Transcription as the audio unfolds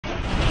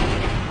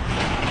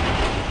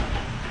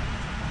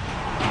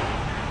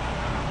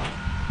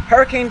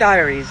Hurricane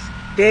Diaries,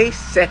 day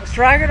 6.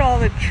 Dragging all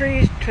the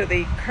trees to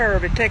the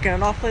curb. It's taken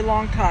an awfully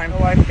long time.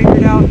 So I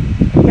figured out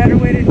a better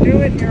way to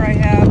do it. Here I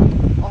have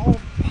a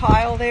whole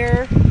pile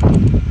there,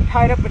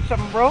 tied up with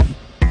some rope.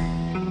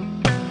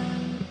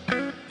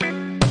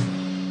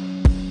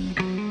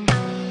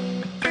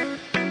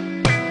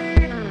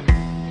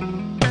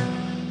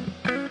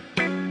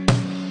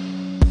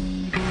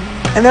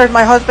 And there's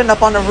my husband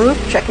up on the roof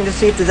checking to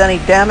see if there's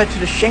any damage to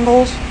the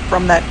shingles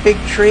from that big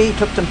tree. He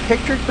took some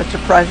pictures, but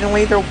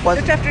surprisingly there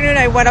wasn't. This afternoon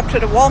I went up to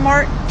the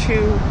Walmart to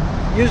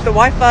use the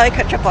Wi-Fi,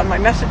 catch up on my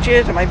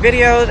messages and my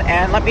videos,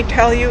 and let me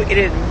tell you, it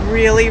is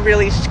really,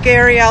 really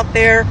scary out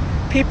there.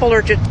 People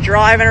are just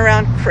driving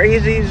around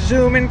crazy,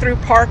 zooming through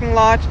parking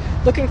lots,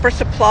 looking for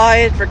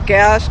supplies, for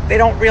gas. They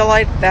don't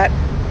realize that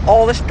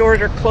all the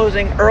stores are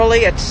closing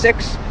early at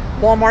 6.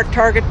 Walmart,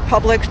 Target,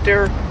 Publix,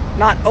 they're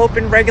not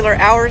open regular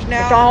hours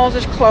now. McDonald's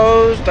is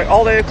closed.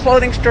 All the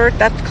clothing stores,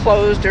 that's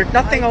closed. There's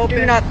nothing open. I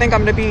do not think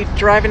I'm going to be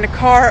driving the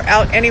car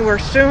out anywhere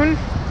soon.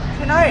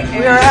 Tonight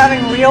we are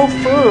having real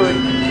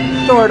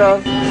food, sort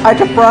of. I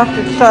just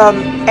roasted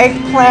some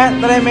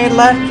eggplant that I made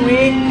last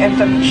week and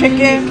some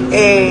chicken,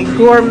 a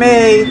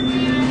gourmet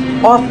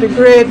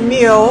off-the-grid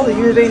meal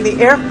using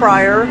the air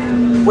fryer,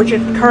 which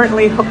is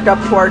currently hooked up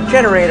to our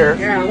generator.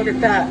 Yeah, look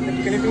at that.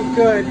 It's going to be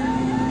good.